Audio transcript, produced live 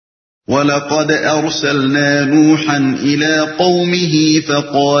وَلَقَدْ أَرْسَلْنَا نُوحًا إِلَىٰ قَوْمِهِ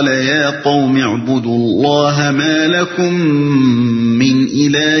فَقَالَ يَا قَوْمِ اعْبُدُوا اللَّهَ مَا لَكُم مِّنْ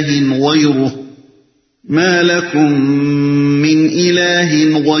إِلَٰهٍ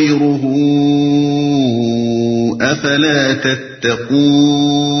غَيْرُهُ أَفَلَا تَتَّقُونَ۔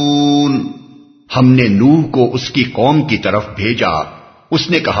 ہم نے نوح کو اس کی قوم کی طرف بھیجا، اس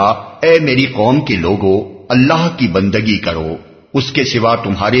نے کہا اے میری قوم کے لوگو، اللہ کی بندگی کرو، اس کے سوا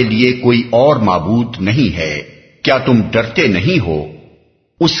تمہارے لیے کوئی اور معبود نہیں ہے، کیا تم ڈرتے نہیں ہو؟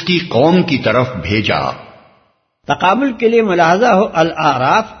 اس کی قوم کی طرف بھیجا۔ تقابل کے لیے ملاحظہ ہو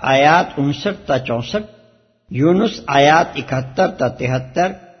الاعراف آیات 59 تا 64، یونس آیات 71 تا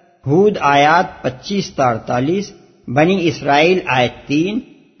 73، ہود آیات 25 تا 48، بنی اسرائیل آیت 3،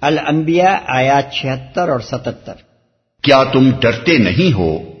 الانبیاء آیات 76 اور 77۔ کیا تم ڈرتے نہیں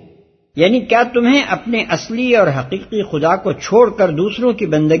ہو؟ یعنی کیا تمہیں اپنے اصلی اور حقیقی خدا کو چھوڑ کر دوسروں کی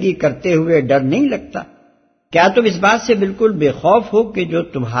بندگی کرتے ہوئے ڈر نہیں لگتا؟ کیا تم اس بات سے بالکل بے خوف ہو کہ جو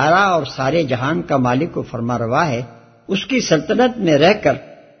تمہارا اور سارے جہان کا مالک و فرما روا ہے، اس کی سلطنت میں رہ کر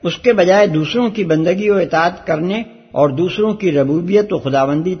اس کے بجائے دوسروں کی بندگی و اطاعت کرنے اور دوسروں کی ربوبیت و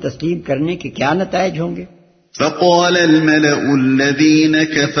خداوندی تسلیم کرنے کے کیا نتائج ہوں گے؟ فقال الملأ الذين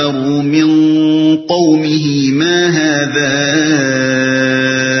كفروا من قومه ما هذا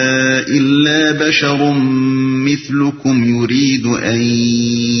إلا بشر مثلكم يريد أن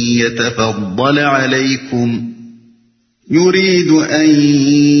يتفضل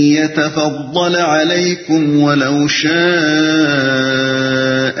عليكم ولو شاء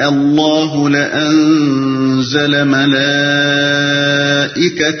الله لأنزل ملائكة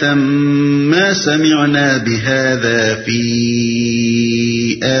ما سمعنا بهذا في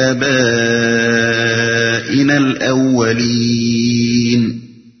آبائنا الأولين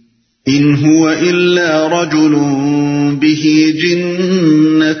إن هو إلا رجل به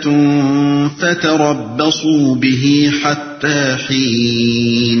جنة فتربصوا به حتى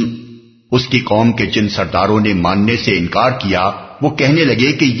حين۔ اس کی قوم کے جن سرداروں نے ماننے سے انکار کیا وہ کہنے لگے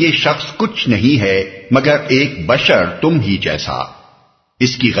کہ یہ شخص کچھ نہیں ہے مگر ایک بشر تم ہی جیسا،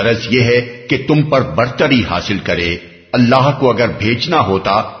 اس کی غرض یہ ہے کہ تم پر برتری حاصل کرے، اللہ کو اگر بھیجنا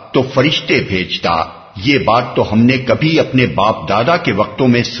ہوتا تو فرشتے بھیجتا، یہ بات تو ہم نے کبھی اپنے باپ دادا کے وقتوں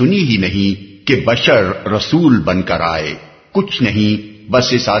میں سنی ہی نہیں کہ بشر رسول بن کر آئے، کچھ نہیں، بس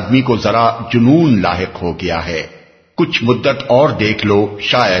اس آدمی کو ذرا جنون لاحق ہو گیا ہے، کچھ مدت اور دیکھ لو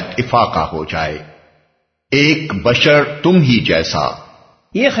شاید افاقہ ہو جائے، ایک بشر تم ہی جیسا۔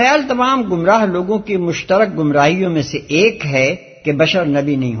 یہ خیال تمام گمراہ لوگوں کی مشترک گمراہیوں میں سے ایک ہے کہ بشر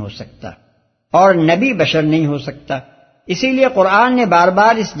نبی نہیں ہو سکتا اور نبی بشر نہیں ہو سکتا، اسی لیے قرآن نے بار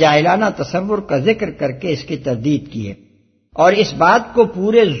بار اس جاہلانہ تصور کا ذکر کر کے اس کی تردید کی ہے اور اس بات کو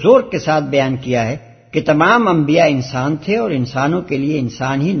پورے زور کے ساتھ بیان کیا ہے کہ تمام انبیاء انسان تھے اور انسانوں کے لیے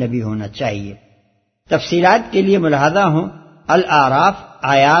انسان ہی نبی ہونا چاہیے۔ تفصیلات کے لیے ملاحظہ ہوں الاعراف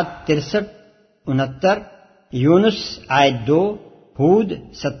آیات 63-69، یونس آیت 2، ہود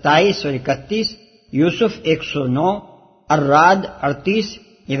 27 اور 31، یوسف 109، الرعد 38،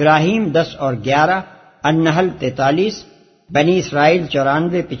 ابراہیم 10 اور 11، النحل 43، بنی اسرائیل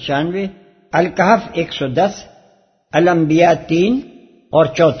 94-95، الکہف 110، الانبیاء 3 اور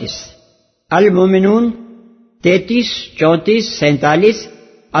 34، المومنون 33، 34، 47،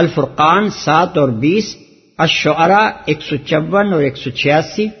 الفرقان 7 اور 20، الشعراء 154 اور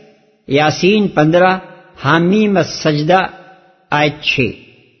 186، یاسین 15، حامیم السجدہ آیت 6۔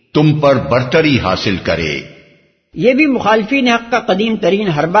 تم پر برتری حاصل کرے۔ یہ بھی مخالفین حق کا قدیم ترین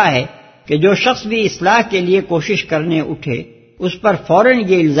حربہ ہے کہ جو شخص بھی اصلاح کے لیے کوشش کرنے اٹھے اس پر فوراً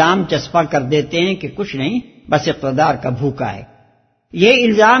یہ الزام چسپاں کر دیتے ہیں کہ کچھ نہیں، بس اقتدار کا بھوکا ہے۔ یہ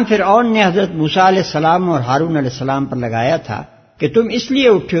الزام فرعون نے حضرت موسیٰ علیہ السلام اور ہارون علیہ السلام پر لگایا تھا کہ تم اس لیے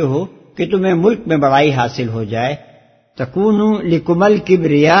اٹھے ہو کہ تمہیں ملک میں بڑائی حاصل ہو جائے، تکونوا لکم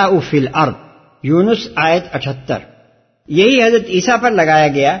الکبریاء فی الارض، یونس آیت 78۔ یہی حضرت عیسیٰ پر لگایا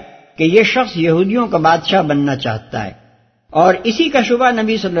گیا کہ یہ شخص یہودیوں کا بادشاہ بننا چاہتا ہے، اور اسی کا شبہ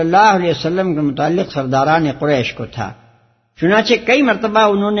نبی صلی اللہ علیہ وسلم کے متعلق سرداران قریش کو تھا، چنانچہ کئی مرتبہ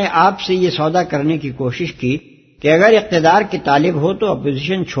انہوں نے آپ سے یہ سودا کرنے کی کوشش کی کہ اگر اقتدار کی طالب ہو تو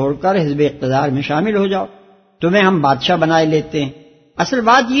اپوزیشن چھوڑ کر حزب اقتدار میں شامل ہو جاؤ، تمہیں ہم بادشاہ بنائے لیتے ہیں۔ اصل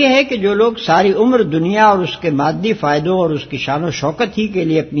بات یہ ہے کہ جو لوگ ساری عمر دنیا اور اس کے مادی فائدوں اور اس کی شان و شوکت ہی کے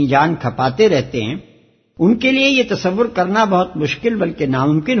لیے اپنی جان کھپاتے رہتے ہیں، ان کے لیے یہ تصور کرنا بہت مشکل بلکہ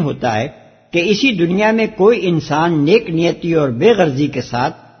ناممکن ہوتا ہے کہ اسی دنیا میں کوئی انسان نیک نیتی اور بے غرضی کے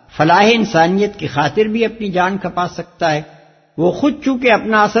ساتھ فلاح انسانیت کی خاطر بھی اپنی جان کھپا سکتا ہے۔ وہ خود چونکہ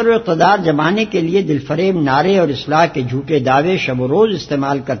اپنا اثر و اقتدار جمانے کے لیے دل فریب نعرے اور اصلاح کے جھوٹے دعوے شب و روز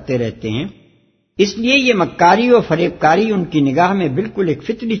استعمال کرتے رہتے ہیں، اس لیے یہ مکاری و فریب کاری ان کی نگاہ میں بالکل ایک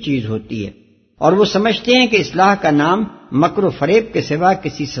فطری چیز ہوتی ہے، اور وہ سمجھتے ہیں کہ اصلاح کا نام مکر و فریب کے سوا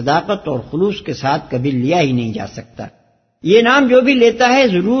کسی صداقت اور خلوص کے ساتھ کبھی لیا ہی نہیں جا سکتا۔ یہ نام جو بھی لیتا ہے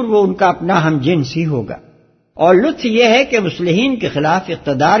ضرور وہ ان کا اپنا ہم جنس ہی ہوگا۔ اور لطف یہ ہے کہ مصلحین کے خلاف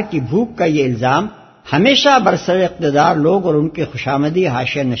اقتدار کی بھوک کا یہ الزام ہمیشہ برسر اقتدار لوگ اور ان کے خوشامدی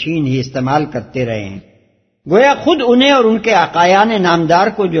حاشیہ نشین ہی استعمال کرتے رہے ہیں، گویا خود انہیں اور ان کے آقایان نامدار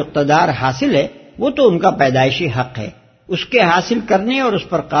کو جو اقتدار حاصل ہے وہ تو ان کا پیدائشی حق ہے، اس کے حاصل کرنے اور اس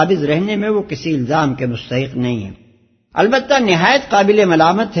پر قابض رہنے میں وہ کسی الزام کے مستحق نہیں ہیں۔ البتہ نہایت قابل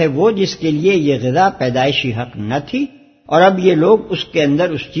ملامت ہے وہ جس کے لیے یہ غذا پیدائشی حق نہ تھی اور اب یہ لوگ اس کے اندر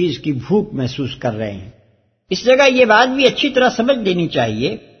اس چیز کی بھوک محسوس کر رہے ہیں۔ اس جگہ یہ بات بھی اچھی طرح سمجھ لینی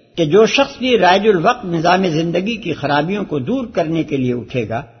چاہیے کہ جو شخص بھی رائج الوقت نظام زندگی کی خرابیوں کو دور کرنے کے لیے اٹھے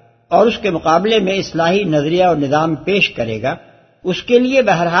گا اور اس کے مقابلے میں اصلاحی نظریہ اور نظام پیش کرے گا، اس کے لیے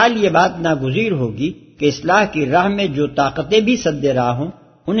بہرحال یہ بات ناگزیر ہوگی کہ اصلاح کی راہ میں جو طاقتیں بھی سد راہ ہوں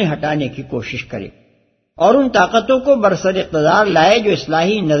انہیں ہٹانے کی کوشش کرے اور ان طاقتوں کو برسر اقتدار لائے جو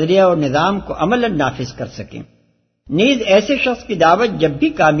اصلاحی نظریہ اور نظام کو عملاً نافذ کر سکیں۔ نیز ایسے شخص کی دعوت جب بھی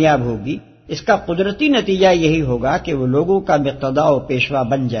کامیاب ہوگی اس کا قدرتی نتیجہ یہی ہوگا کہ وہ لوگوں کا مقتدا و پیشوا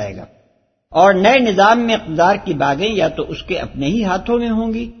بن جائے گا، اور نئے نظام میں اقتدار کی باغیں یا تو اس کے اپنے ہی ہاتھوں میں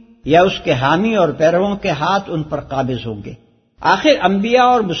ہوں گی یا اس کے حامی اور پیرووں کے ہاتھ ان پر قابض ہوں گے۔ آخر انبیاء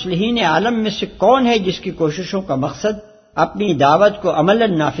اور مصلحین عالم میں سے کون ہے جس کی کوششوں کا مقصد اپنی دعوت کو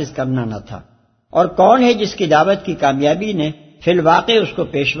عملاً نافذ کرنا نہ تھا، اور کون ہے جس کی دعوت کی کامیابی نے فی الواقع اس کو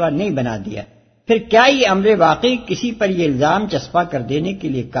پیشوا نہیں بنا دیا؟ پھر کیا یہ امر واقعی کسی پر یہ الزام چسپاں کر دینے کے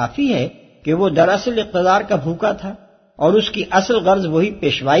لیے کافی ہے کہ وہ دراصل اقتدار کا بھوکا تھا اور اس کی اصل غرض وہی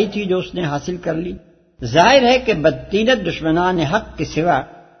پیشوائی تھی جو اس نے حاصل کر لی؟ ظاہر ہے کہ بدطینت دشمنان حق کے سوا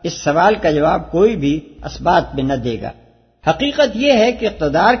اس سوال کا جواب کوئی بھی اثبات میں نہ دے گا۔ حقیقت یہ ہے کہ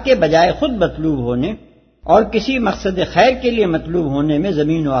اقتدار کے بجائے خود مطلوب ہونے اور کسی مقصد خیر کے لیے مطلوب ہونے میں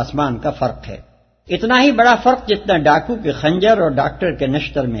زمین و آسمان کا فرق ہے، اتنا ہی بڑا فرق جتنا ڈاکو کے خنجر اور ڈاکٹر کے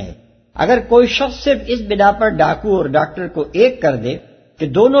نشتر میں ہے۔ اگر کوئی شخص صرف اس بنا پر ڈاکو اور ڈاکٹر کو ایک کر دے کہ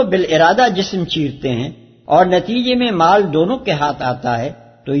دونوں بالارادہ جسم چیرتے ہیں اور نتیجے میں مال دونوں کے ہاتھ آتا ہے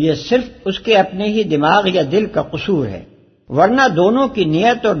تو یہ صرف اس کے اپنے ہی دماغ یا دل کا قصور ہے، ورنہ دونوں کی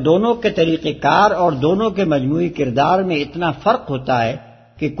نیت اور دونوں کے طریقہ کار اور دونوں کے مجموعی کردار میں اتنا فرق ہوتا ہے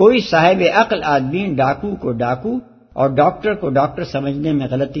کہ کوئی صاحب عقل آدمی ڈاکو کو ڈاکو اور ڈاکٹر کو ڈاکٹر سمجھنے میں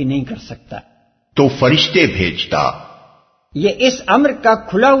غلطی نہیں کر سکتا۔ تو فرشتے بھیجتا۔ یہ اس امر کا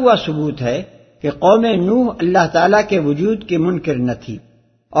کھلا ہوا ثبوت ہے کہ قوم نوح اللہ تعالیٰ کے وجود کی منکر نہ تھی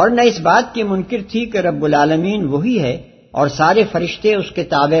اور نہ اس بات کی منکر تھی کہ رب العالمین وہی ہے اور سارے فرشتے اس کے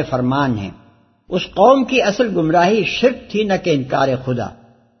تابع فرمان ہیں۔ اس قوم کی اصل گمراہی شرک تھی نہ کہ انکار خدا،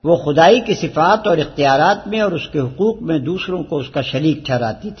 وہ خدائی کی صفات اور اختیارات میں اور اس کے حقوق میں دوسروں کو اس کا شریک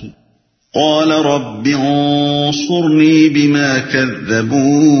ٹھہراتی تھی۔ قال رب انصرنی بما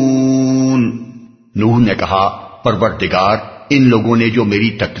کذبون، نوح نے کہا پروردگار ان لوگوں نے جو میری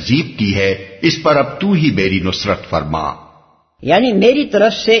تکذیب کی ہے اس پر اب تو ہی میری نصرت فرما، یعنی میری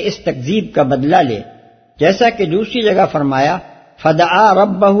طرف سے اس تکذیب کا بدلہ لے، جیسا کہ دوسری جگہ فرمایا فدعا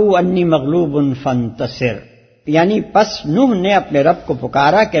ربہ انی مغلوب فانتصر، یعنی پس نوح نے اپنے رب کو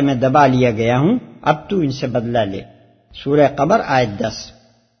پکارا کہ میں دبا لیا گیا ہوں، اب تو ان سے بدلہ لے، سورہ قمر آیت 10۔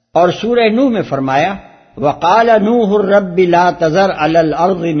 اور سورہ نوح میں فرمایا وقال نوح الرب لا تذر علی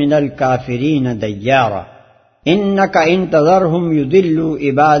الارض من الکافرین دیارا انک ان تذرہم یضلوا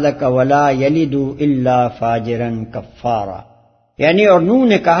عبادک ولا یلدوا الا فاجرا کفارا، یعنی اور نوح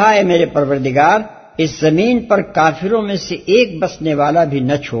نے کہا اے میرے پروردگار اس زمین پر کافروں میں سے ایک بسنے والا بھی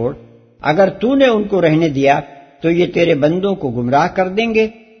نہ چھوڑ، اگر تو نے ان کو رہنے دیا تو یہ تیرے بندوں کو گمراہ کر دیں گے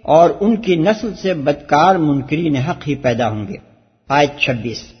اور ان کی نسل سے بدکار منکرین حق ہی پیدا ہوں گے۔ آیت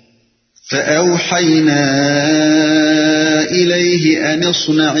 26۔ فَأَوْحَيْنَا إِلَيْهِ أَنِ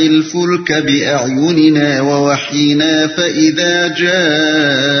اصْنَعِ الْفُلْكَ بِأَعْيُنِنَا وَوَحْيِنَا فَإِذَا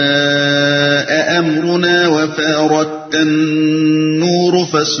جَاءَ أَمْرُنَا وَفَارَتِ النُّورُ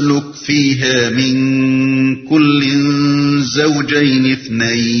فَاسْلُكْ فِيهَا مِن كُلٍّ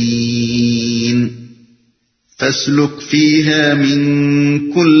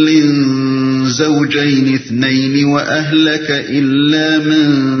زَوْجَيْنِ اثْنَيْنِ وَأَهْلَكَ إِلَّا مَن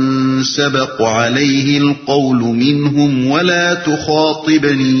سَبَقَ عَلَيْهِ الْقَوْلُ مِنْهُمْ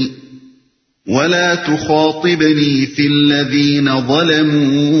وَلَا تُخَاطِبْنِي فِي الَّذِينَ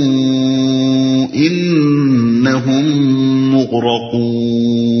ظَلَمُوا إِنَّهُمْ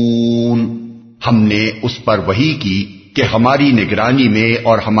مُغْرَقُونَ۔ ہم نے اس پر وحی کی کہ ہماری نگرانی میں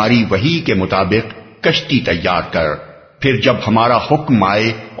اور ہماری وحی کے مطابق کشتی تیار کر، پھر جب ہمارا حکم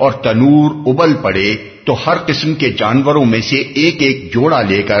آئے اور تنور ابل پڑے تو ہر قسم کے جانوروں میں سے ایک ایک جوڑا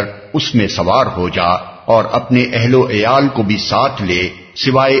لے کر اس میں سوار ہو جا اور اپنے اہل و عیال کو بھی ساتھ لے،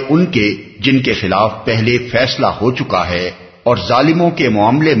 سوائے ان کے جن کے خلاف پہلے فیصلہ ہو چکا ہے، اور ظالموں کے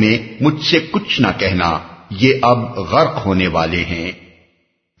معاملے میں مجھ سے کچھ نہ کہنا، یہ اب غرق ہونے والے ہیں۔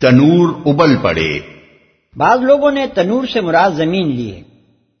 تنور ابل پڑے۔ بعض لوگوں نے تنور سے مراد زمین لی ہے،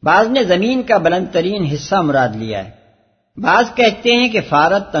 بعض نے زمین کا بلند ترین حصہ مراد لیا ہے۔ بعض کہتے ہیں کہ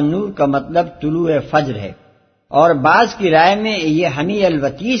فارت تنور کا مطلب طلوع فجر ہے، اور بعض کی رائے میں یہ حمی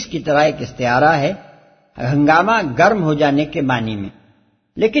الوتیس کی طرح ایک استعارہ ہے، ہنگامہ گرم ہو جانے کے معنی میں۔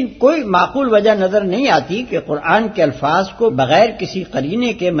 لیکن کوئی معقول وجہ نظر نہیں آتی کہ قرآن کے الفاظ کو بغیر کسی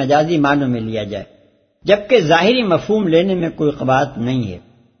قرینے کے مجازی معنوں میں لیا جائے، جبکہ ظاہری مفہوم لینے میں کوئی قباحت نہیں ہے۔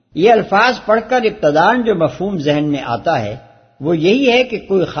 یہ الفاظ پڑھ کر ابتداً جو مفہوم ذہن میں آتا ہے وہ یہی ہے کہ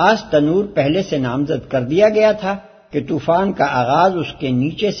کوئی خاص تنور پہلے سے نامزد کر دیا گیا تھا کہ طوفان کا آغاز اس کے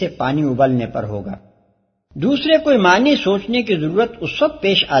نیچے سے پانی ابلنے پر ہوگا۔ دوسرے کوئی معنی سوچنے کی ضرورت اس وقت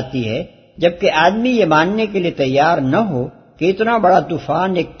پیش آتی ہے جبکہ آدمی یہ ماننے کے لیے تیار نہ ہو کہ اتنا بڑا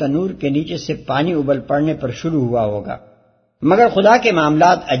طوفان ایک تنور کے نیچے سے پانی ابل پڑنے پر شروع ہوا ہوگا۔ مگر خدا کے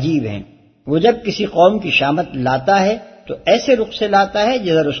معاملات عجیب ہیں، وہ جب کسی قوم کی شامت لاتا ہے تو ایسے رخ سے لاتا ہے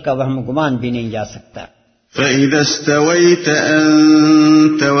جدھر اس کا وہم گمان بھی نہیں جا سکتا۔ فَإِذَا اسْتَوَيْتَ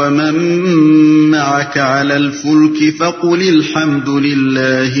أَنْتَ وَمَن مَّعَكَ عَلَى الْفُلْكِ فَقُلِ الْحَمْدُ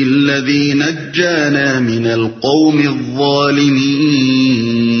لِلَّهِ الَّذِي نَجَّانَا مِنَ الْقَوْمِ الظَّالِمِينَ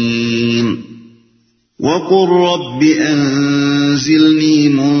وَقُلْ رَبِّ أَنزِلْنِي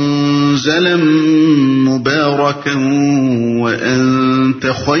مُنزَلًا مُبَارَكًا وَأَنتَ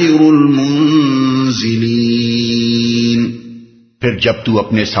خَيْرُ الْمُنزِلِينَ۔ پھر جب تو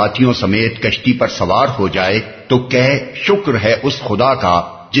اپنے ساتھیوں سمیت کشتی پر سوار ہو جائے تو کہہ شکر ہے اس خدا کا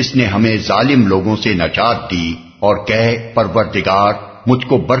جس نے ہمیں ظالم لوگوں سے نجات دی، اور کہہ پروردگار مجھ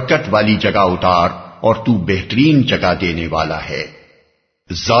کو برکت والی جگہ اتار اور تو بہترین جگہ دینے والا ہے۔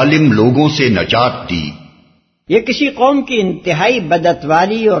 ظالم لوگوں سے نجات دی۔ یہ کسی قوم کی انتہائی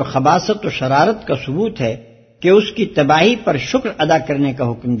بدعتواری اور خباثت و شرارت کا ثبوت ہے کہ اس کی تباہی پر شکر ادا کرنے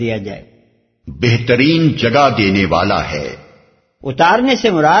کا حکم دیا جائے۔ بہترین جگہ دینے والا ہے۔ اتارنے سے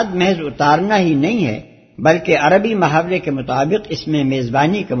مراد محض اتارنا ہی نہیں ہے بلکہ عربی محاورے کے مطابق اس میں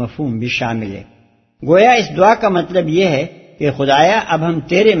میزبانی کا مفہوم بھی شامل ہے۔ گویا اس دعا کا مطلب یہ ہے کہ خدایا اب ہم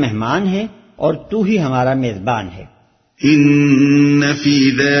تیرے مہمان ہیں اور تو ہی ہمارا میزبان ہے۔ ان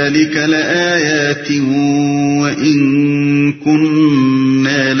فی ذلک لآیات وإن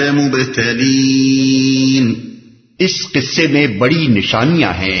كنا لمبتلین۔ اس قصے میں بڑی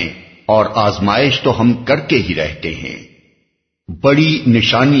نشانیاں ہیں اور آزمائش تو ہم کرتے ہی رہتے ہیں۔ بڑی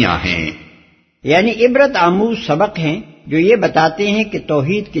نشانیاں ہیں یعنی عبرت آموز سبق ہیں جو یہ بتاتے ہیں کہ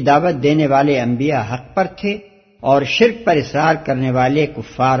توحید کی دعوت دینے والے انبیاء حق پر تھے اور شرک پر اصرار کرنے والے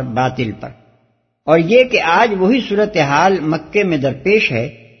کفار باطل پر، اور یہ کہ آج وہی صورتحال مکے میں درپیش ہے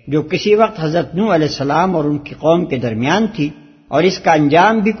جو کسی وقت حضرت نوح علیہ السلام اور ان کی قوم کے درمیان تھی، اور اس کا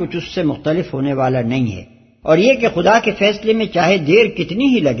انجام بھی کچھ اس سے مختلف ہونے والا نہیں ہے، اور یہ کہ خدا کے فیصلے میں چاہے دیر کتنی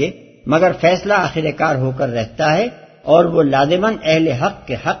ہی لگے مگر فیصلہ آخر کار ہو کر رہتا ہے، اور وہ لازماً اہل حق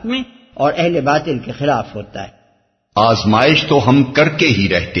کے حق میں اور اہل باطل کے خلاف ہوتا ہے۔ آزمائش تو ہم کرتے ہی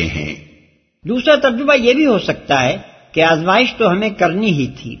رہتے ہیں۔ دوسرا ترجمہ یہ بھی ہو سکتا ہے کہ آزمائش تو ہمیں کرنی ہی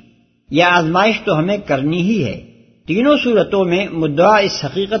تھی، یا آزمائش تو ہمیں کرنی ہی ہے۔ تینوں صورتوں میں مدعا اس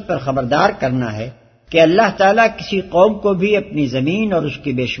حقیقت پر خبردار کرنا ہے کہ اللہ تعالیٰ کسی قوم کو بھی اپنی زمین اور اس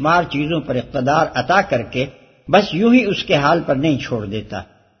کی بے شمار چیزوں پر اقتدار عطا کر کے بس یوں ہی اس کے حال پر نہیں چھوڑ دیتا،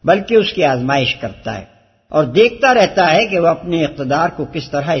 بلکہ اس کی آزمائش کرتا ہے اور دیکھتا رہتا ہے کہ وہ اپنے اقتدار کو کس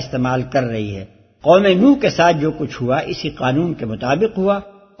طرح استعمال کر رہی ہے۔ قوم نوح کے ساتھ جو کچھ ہوا اسی قانون کے مطابق ہوا،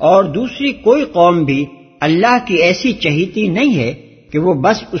 اور دوسری کوئی قوم بھی اللہ کی ایسی چہیتی نہیں ہے کہ وہ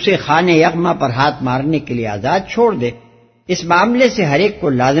بس اسے خانے یغما پر ہاتھ مارنے کے لیے آزاد چھوڑ دے۔ اس معاملے سے ہر ایک کو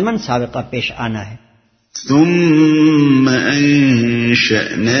لازماً سابقہ پیش آنا ہے۔ ثم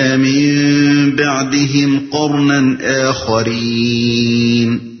انشأنا من بعدهم قرنا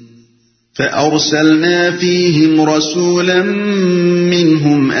آخرين فأرسلنا فيهم رسولا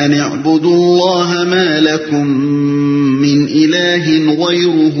منهم أن اعبدوا الله ما لكم من إله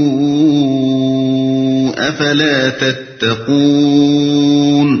غيره أفلا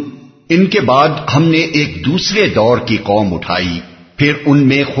تتقون۔ ان کے بعد ہم نے ایک دوسرے دور کی قوم اٹھائی، پھر ان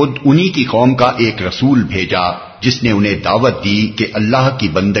میں خود انہی کی قوم کا ایک رسول بھیجا جس نے انہیں دعوت دی کہ اللہ کی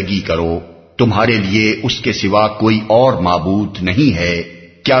بندگی کرو، تمہارے لیے اس کے سوا کوئی اور معبود نہیں ہے،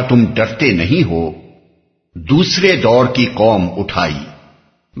 کیا تم ڈرتے نہیں ہو؟ دوسرے دور کی قوم اٹھائی۔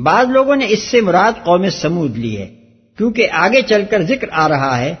 بعض لوگوں نے اس سے مراد قوم سمود لی ہے، کیونکہ آگے چل کر ذکر آ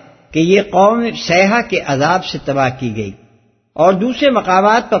رہا ہے کہ یہ قوم صیحہ کے عذاب سے تباہ کی گئی، اور دوسرے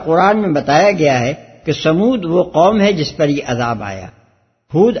مقامات پر قرآن میں بتایا گیا ہے کہ سمود وہ قوم ہے جس پر یہ عذاب آیا۔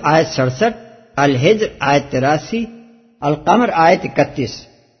 ہود آیت 67، الحجر آیت 83، القمر آیت 31۔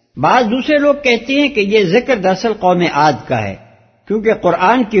 بعض دوسرے لوگ کہتے ہیں کہ یہ ذکر دراصل قوم عاد کا ہے، کیونکہ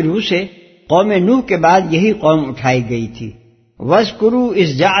قرآن کی روح سے قوم نوح کے بعد یہی قوم اٹھائی گئی تھی۔ وَاذْكُرُوا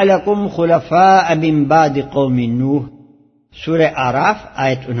إِذْ جَعَلَكُمْ خُلَفَاءَ مِن بَعْدِ قَوْمِ نوح، سورہ اعراف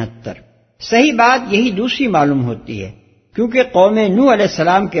آیت 69۔ صحیح بات یہی دوسری معلوم ہوتی ہے، کیونکہ قوم نوح علیہ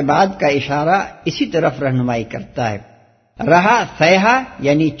السلام کے بعد کا اشارہ اسی طرف رہنمائی کرتا ہے۔ رہا صیحہ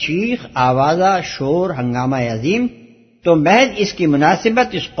یعنی چیخ، آوازہ، شور، ہنگامہ عظیم، تو محض اس کی مناسبت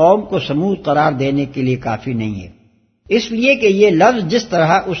اس قوم کو سمود قرار دینے کے لیے کافی نہیں ہے، اس لیے کہ یہ لفظ جس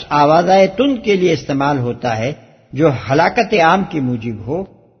طرح اس آوازہ تند کے لیے استعمال ہوتا ہے جو ہلاکت عام کی موجب ہو،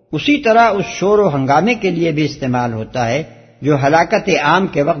 اسی طرح اس شور و ہنگامے کے لیے بھی استعمال ہوتا ہے جو ہلاکت عام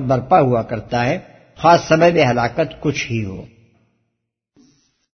کے وقت برپا ہوا کرتا ہے، خاص سبب ہلاکت کچھ ہی ہو۔